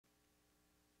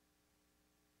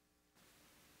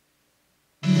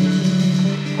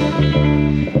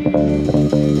1,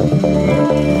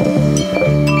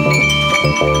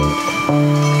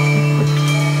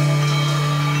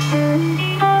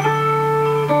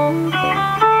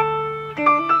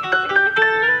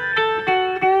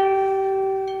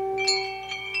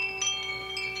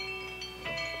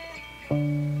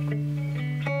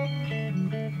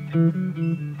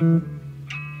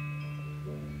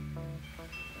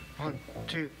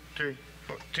 2, 3,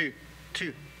 4, 2,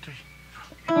 2, 3.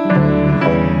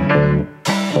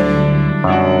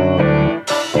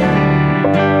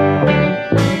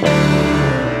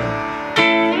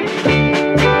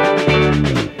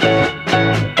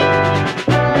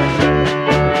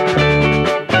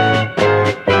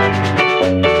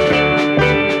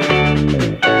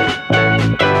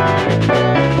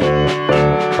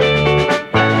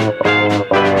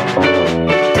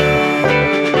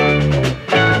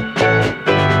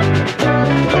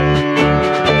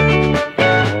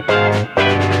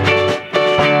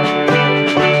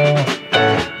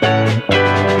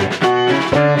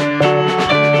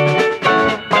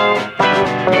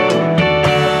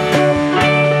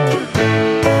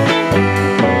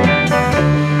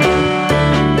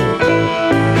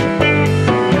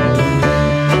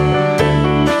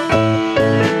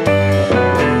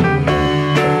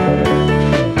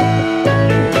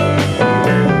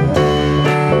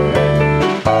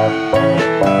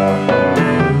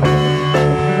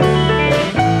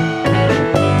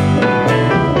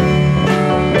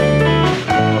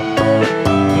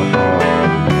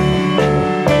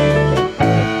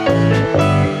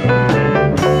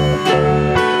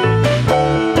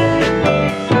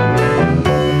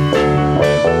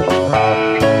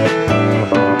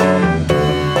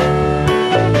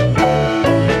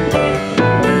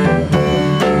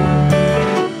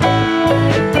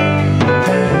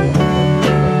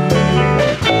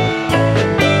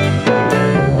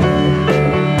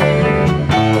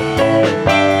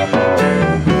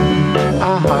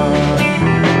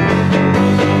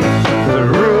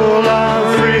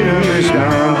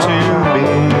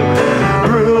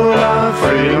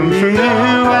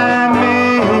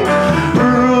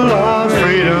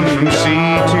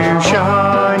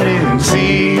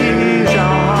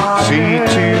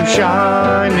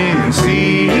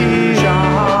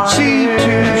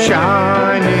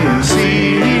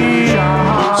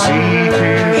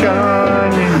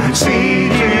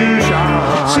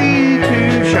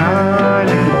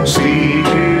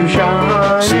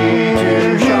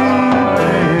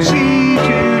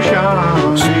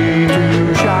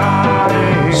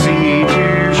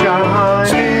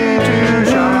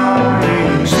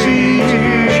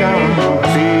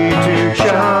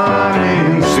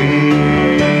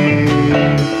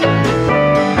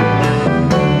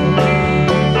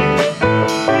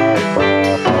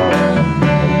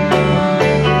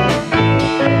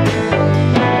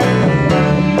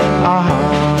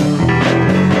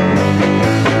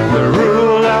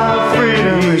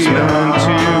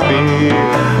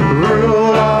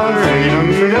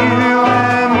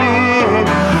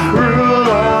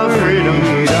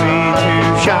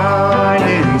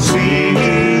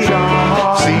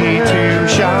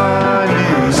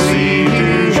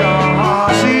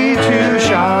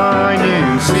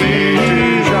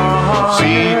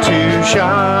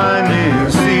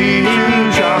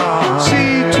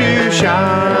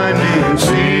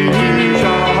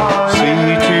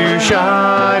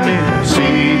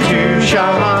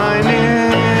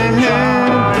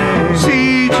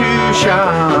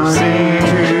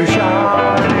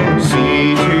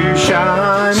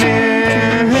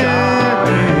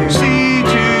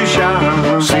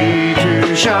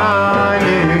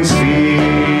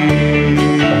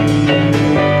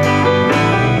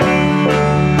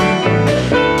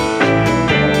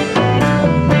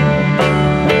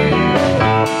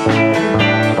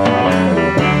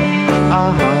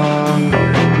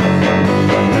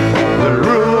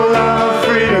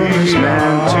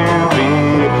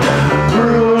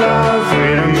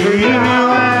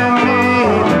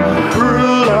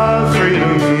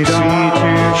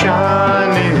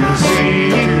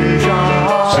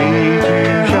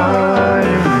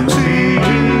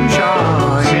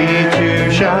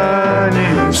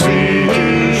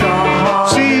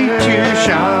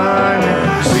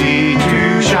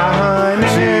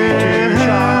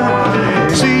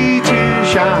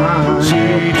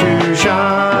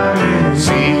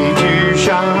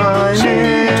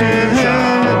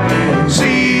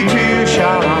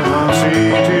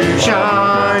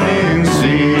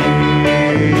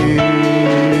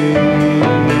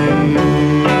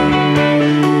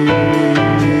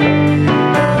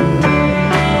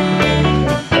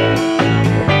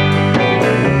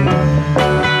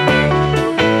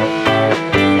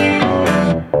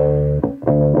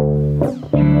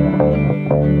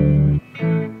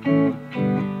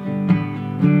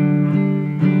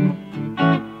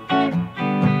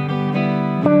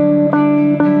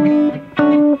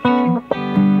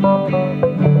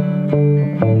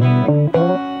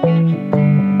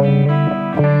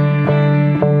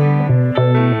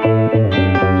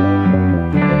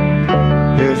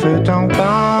 if it don't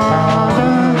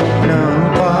bother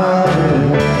nobody.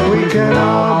 We can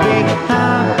all be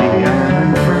happy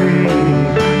and free.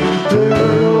 The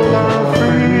rule of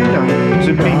freedom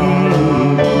to be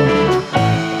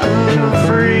in a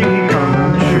free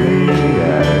country.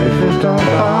 Yeah, if it don't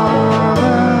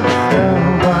bother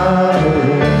nobody,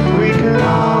 we can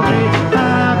all be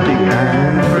happy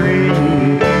and free.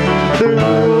 The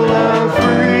rule of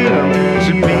freedom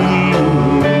to be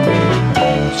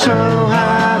so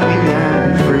happy and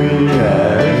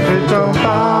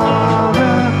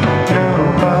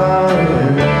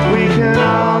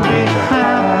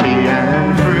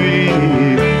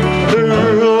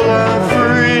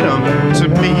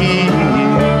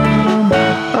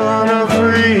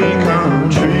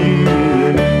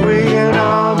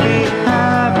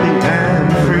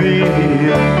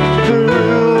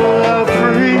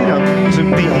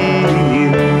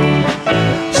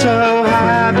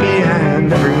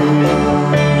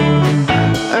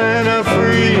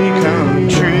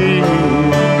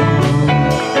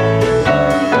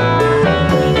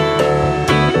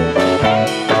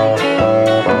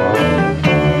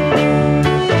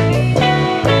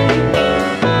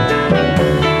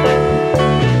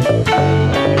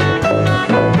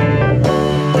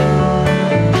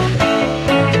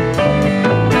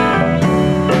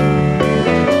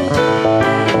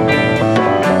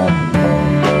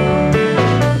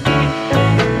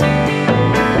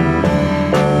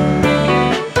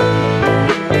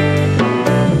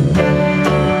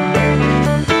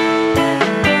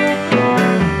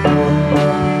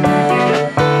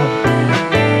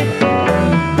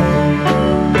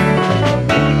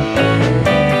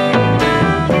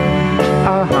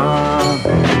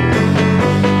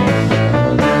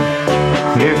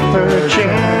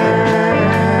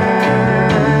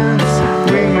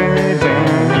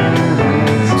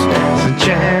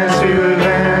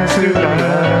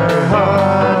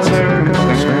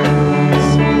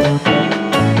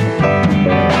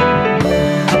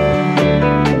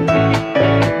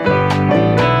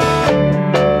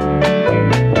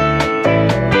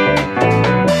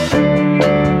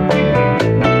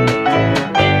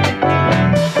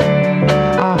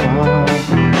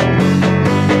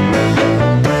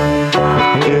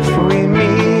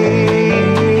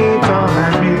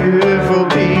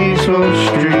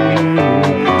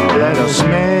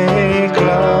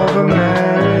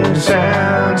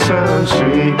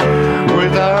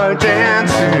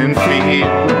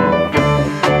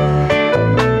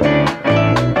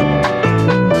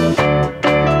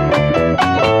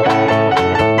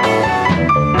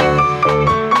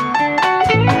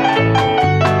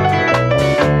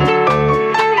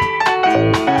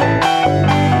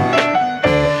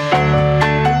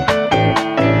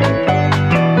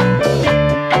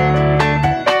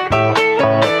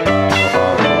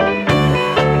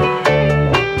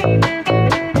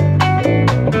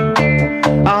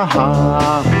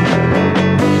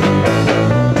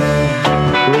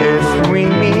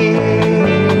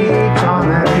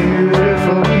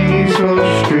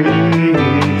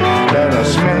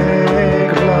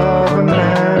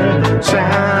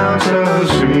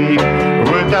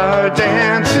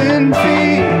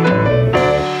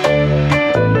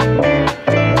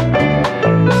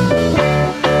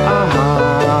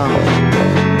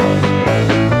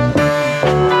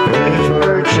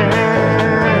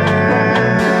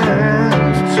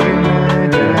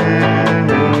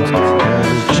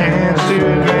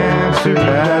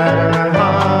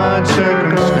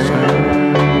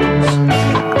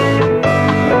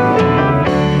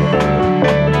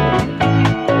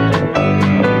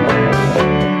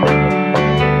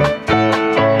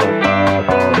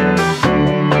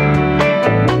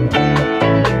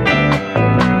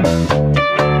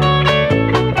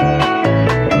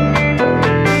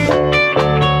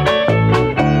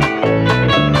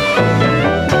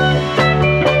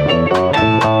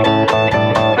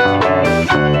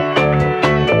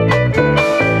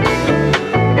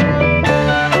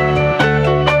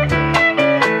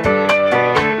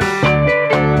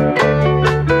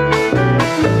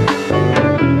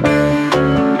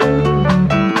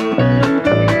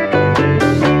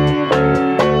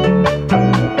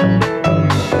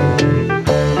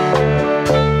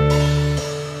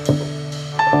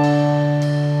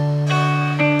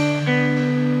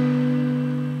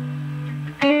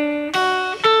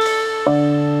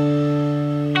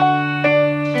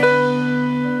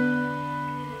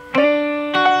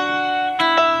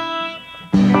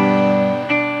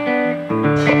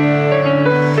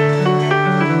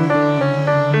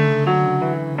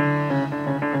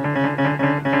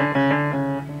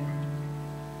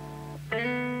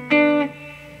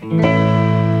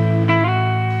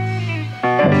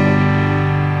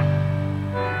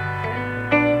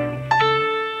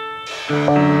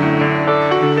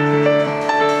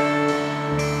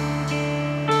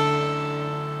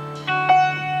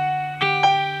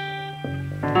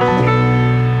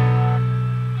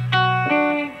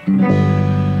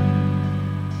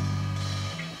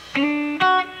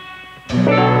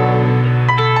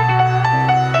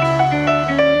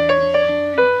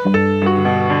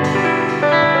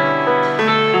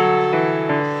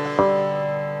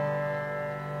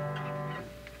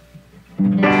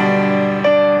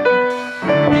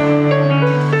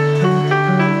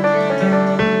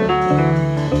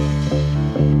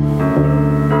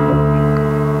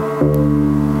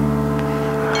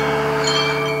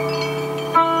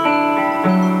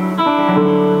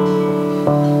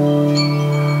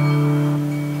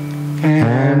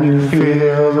Can you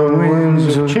feel the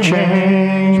winds of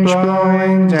change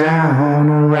blowing down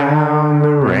around the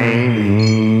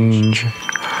range?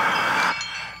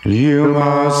 You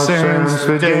must sense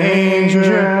the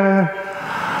danger.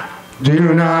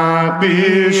 Do not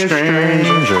be a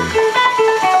stranger.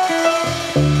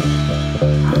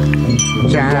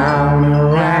 Down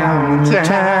around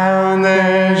town,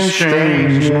 there's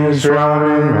strangeness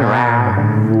running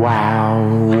around.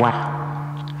 Wow, wow.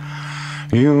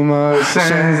 You must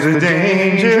sense the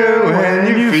danger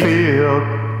when you feel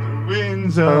the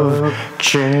winds of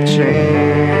change.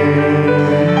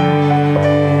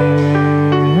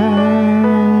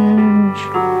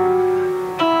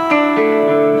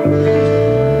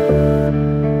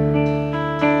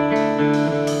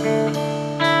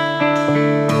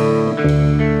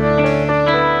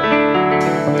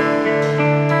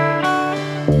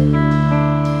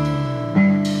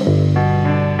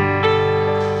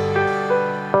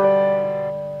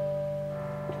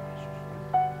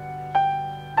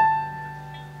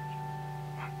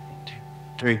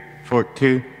 3, 4,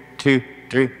 2, 2,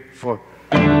 3, 4.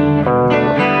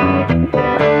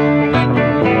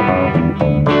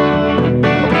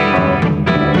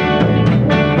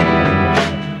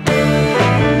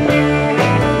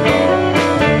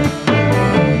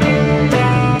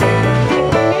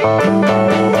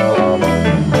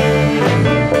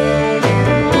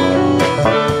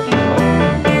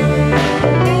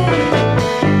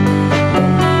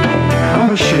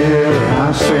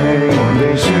 I'll sing, one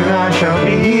day soon I shall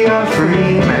be a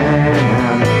free man.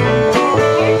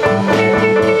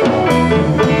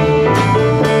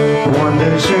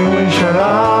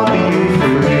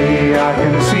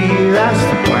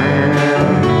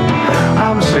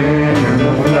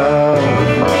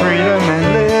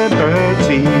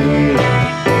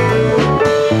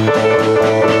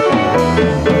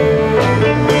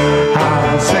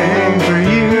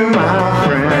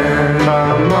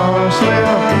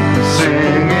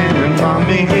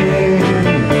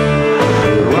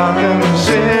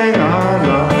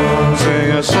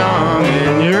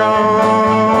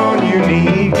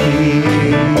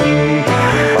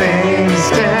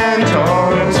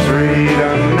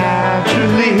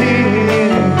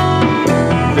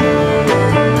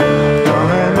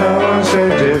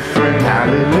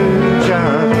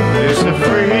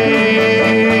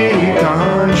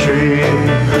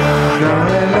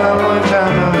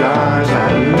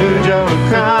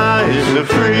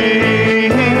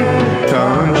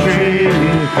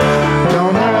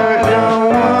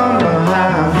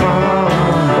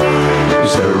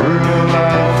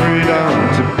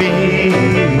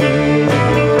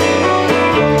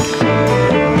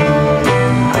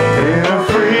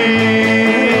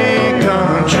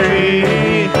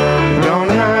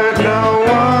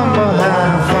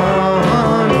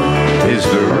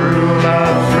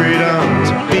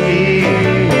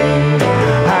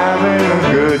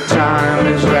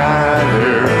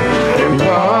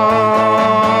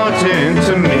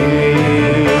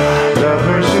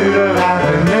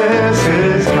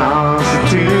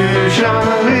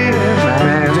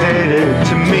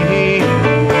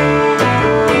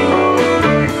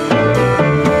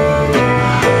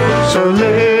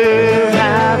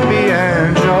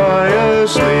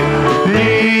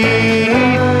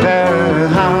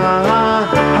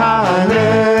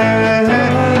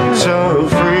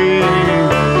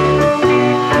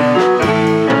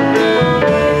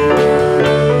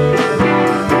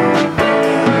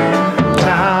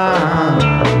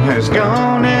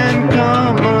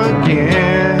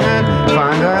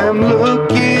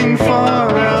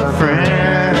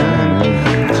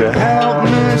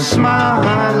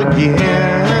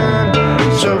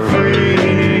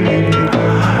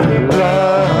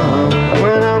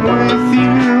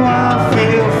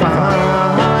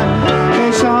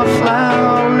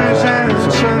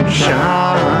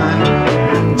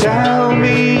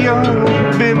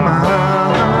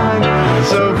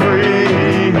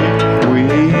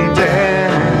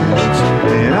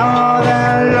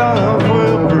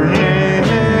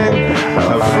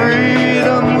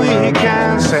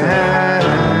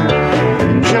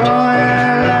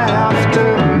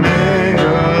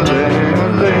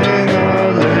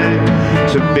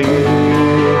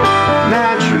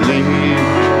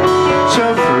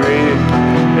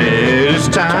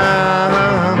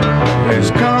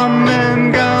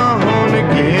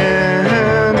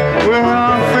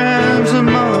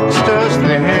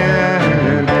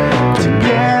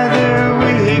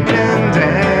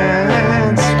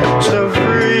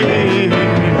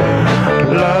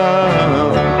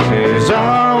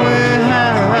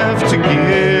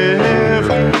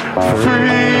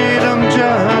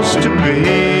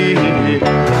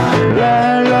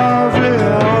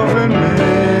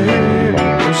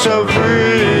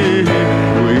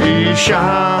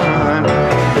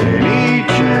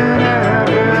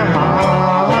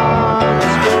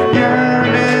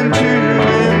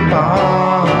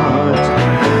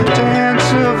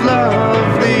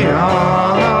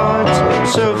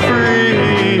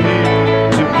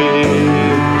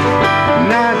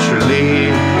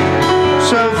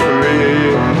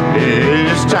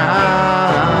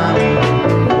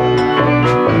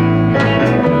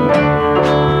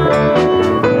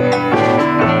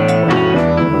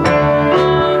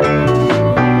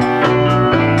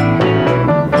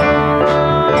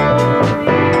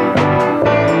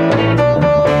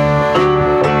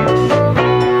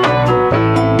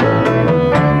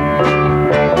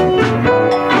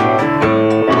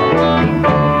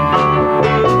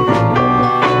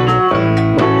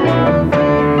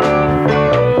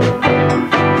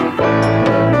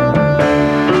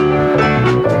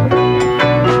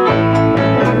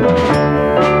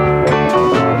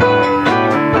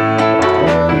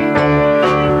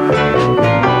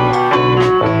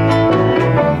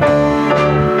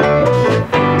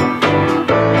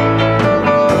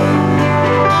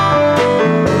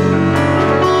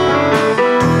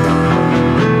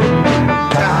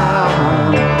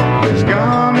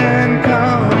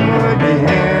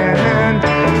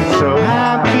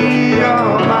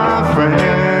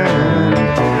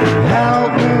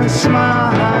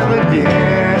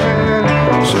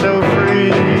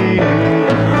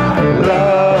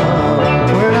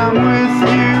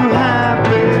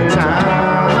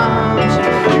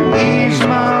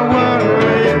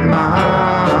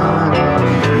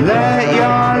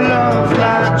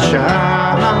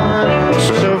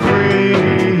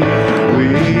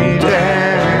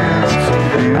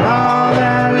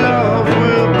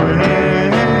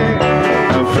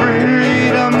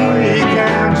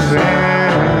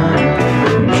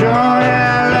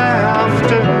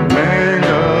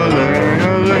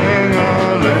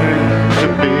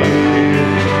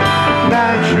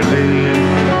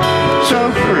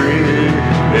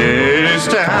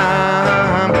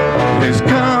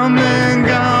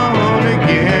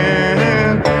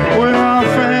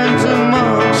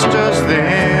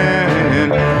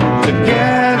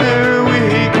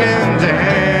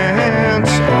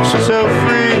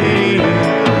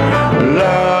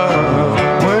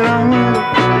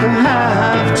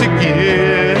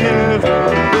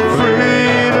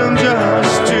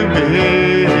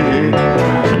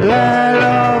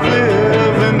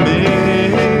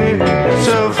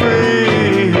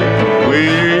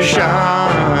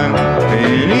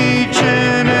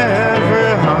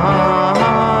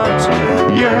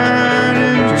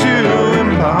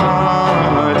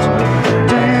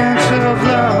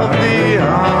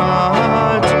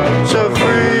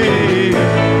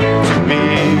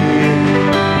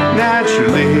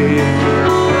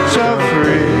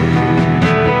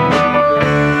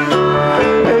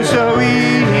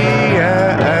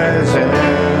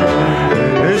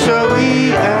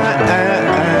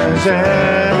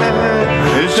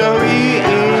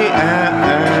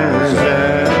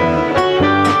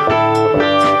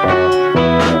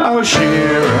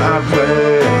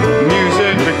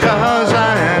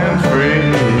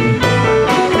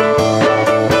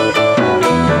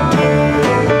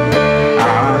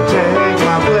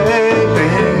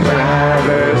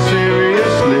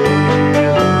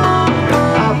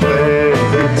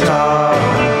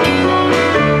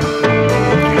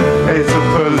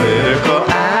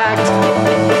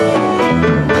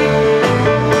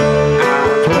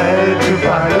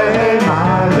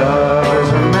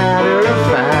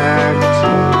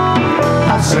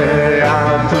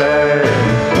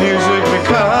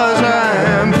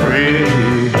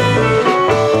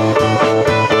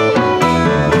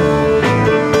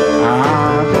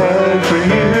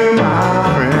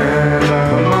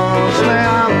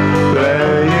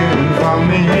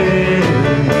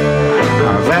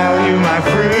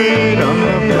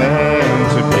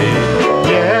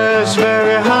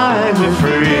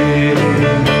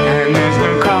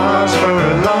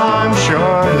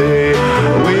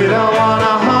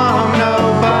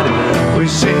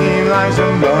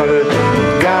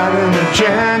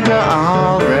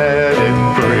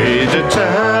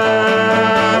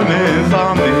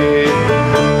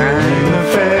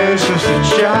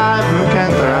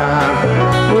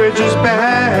 just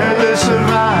barely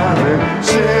surviving.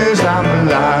 Since I'm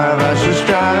alive, I should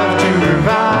strive to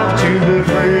revive, to be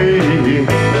free.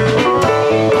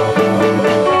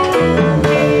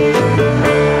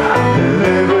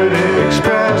 Liberty,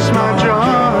 express my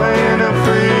joy in a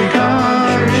free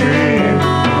country.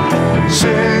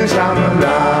 Since I'm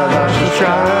alive, I should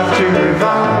strive to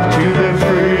revive, to be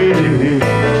free.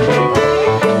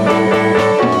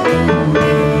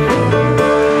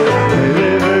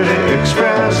 Liberty,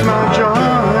 express my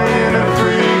joy in a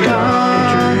free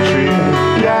country.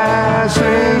 Yeah,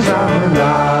 since I'm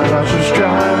alive, I should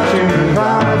strive to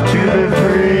revive, to be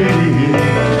free.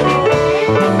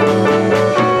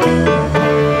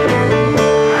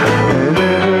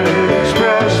 Liberty,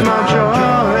 express my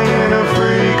joy in a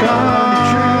free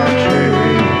country.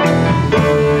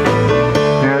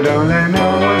 Now don't let no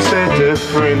one say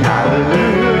different.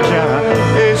 Hallelujah,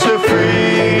 it's a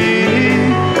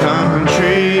free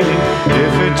country.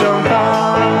 If it don't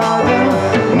bother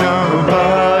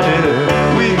nobody,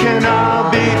 we can all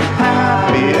be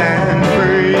happy and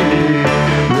free.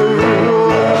 The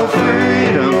rule of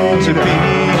freedom to be.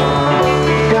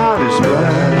 God is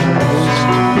blessed,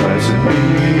 blessed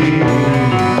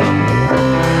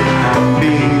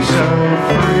be so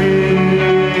free.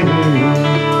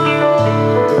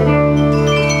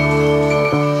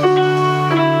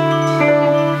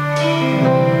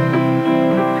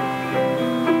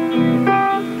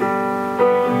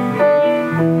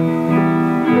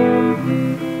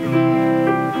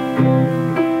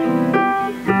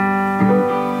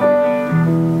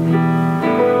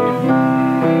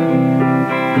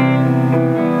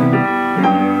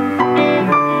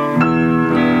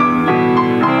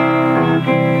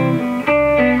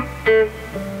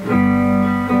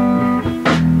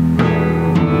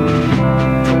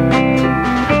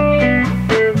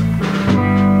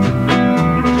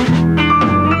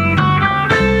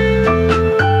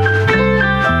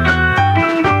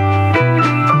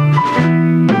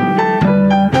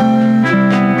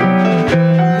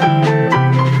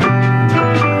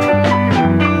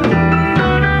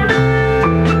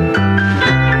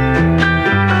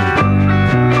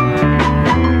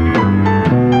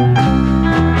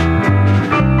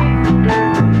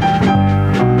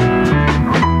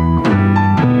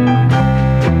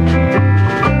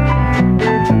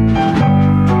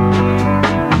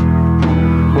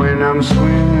 I'm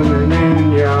swimming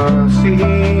in your sea.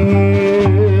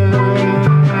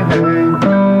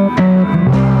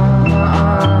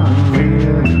 I'm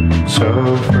feeling so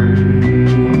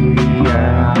free,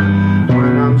 yeah.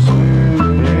 When I'm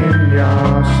swimming in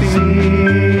your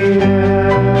sea,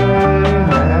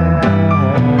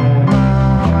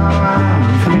 I'm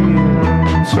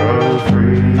feeling so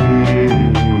free,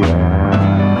 yeah.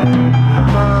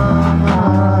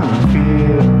 I'm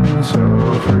feeling so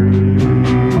free.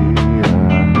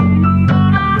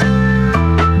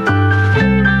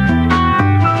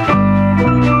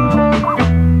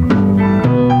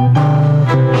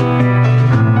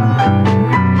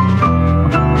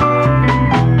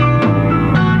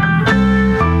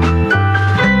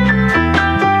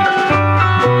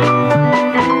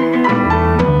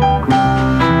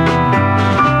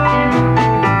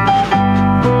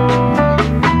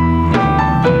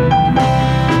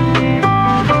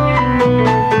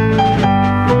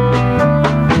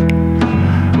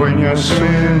 When you're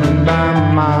swimming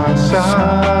by my side,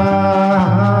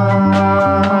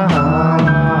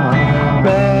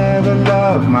 baby,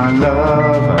 love, my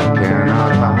love, I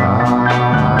cannot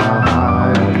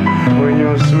hide. When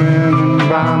you're swimming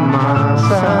by my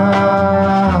side,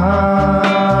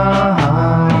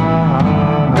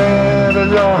 baby,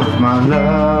 love, my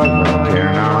love, I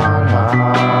cannot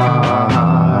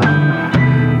hide.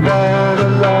 Baby,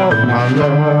 love, my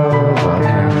love, I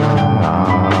cannot hide.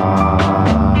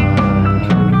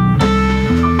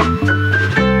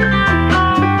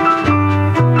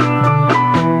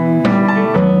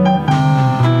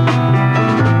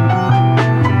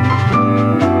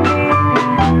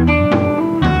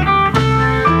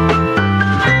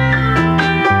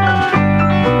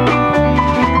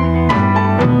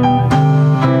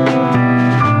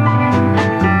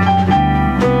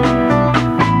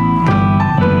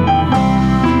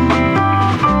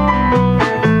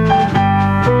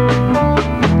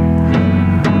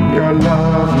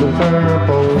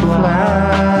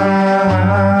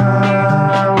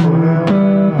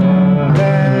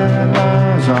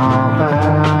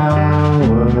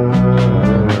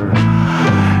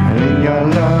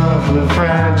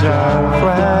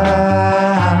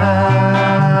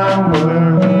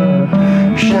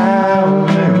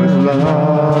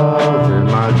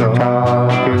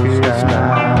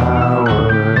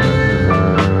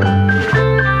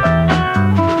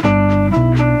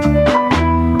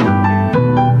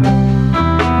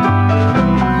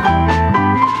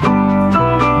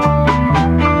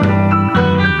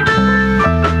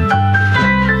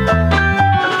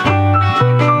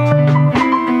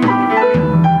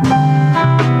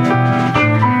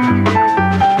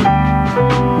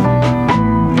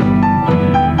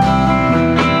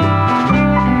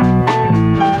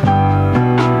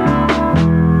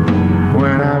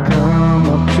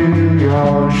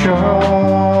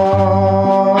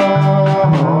 shore.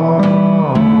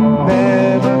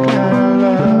 Never can I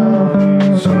love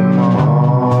you some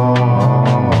more.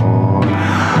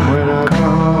 When I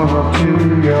come up to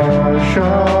your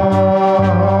shore,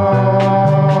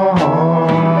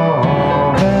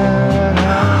 then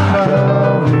I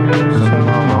love you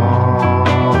some more.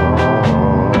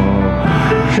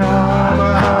 Shore,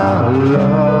 I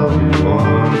love you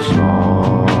once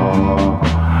more.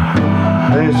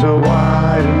 There's a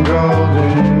wide and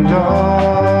golden door.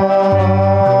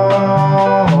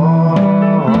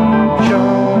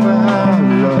 Show me how to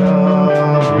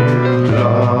love you,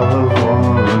 love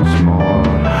once more.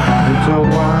 It's a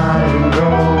wide and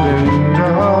golden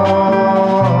door.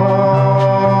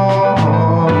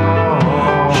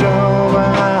 Show me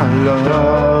how to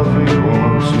love you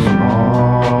once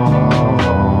more.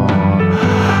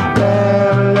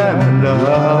 Baby, let me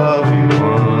love you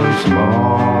once more.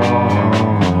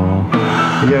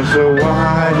 Yes, a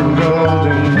wide and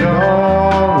golden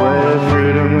door where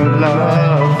freedom of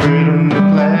love, freedom to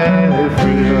play,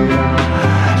 freedom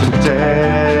to stay.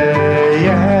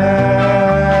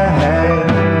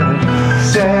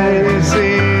 Say this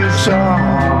is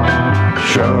song,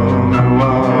 show me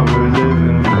what we're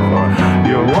living for.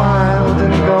 You're wild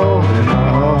and golden,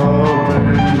 open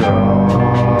door.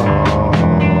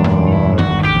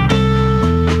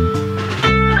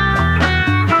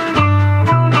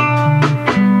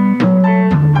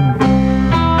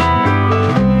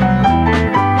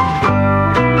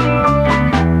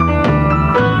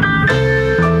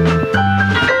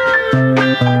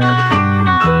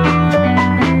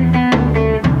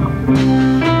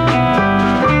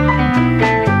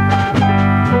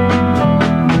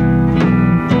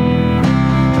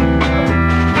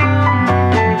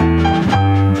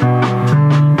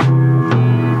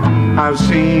 I've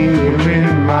seen you in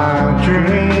my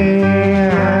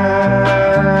dreams,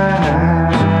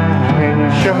 and you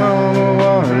show me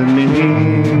what it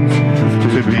means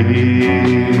to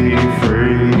be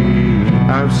free.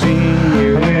 I've seen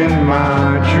you in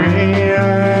my dreams,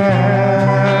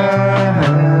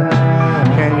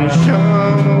 and you show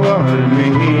me what it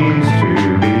means to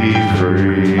be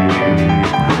free.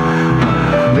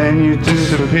 Then you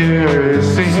disappear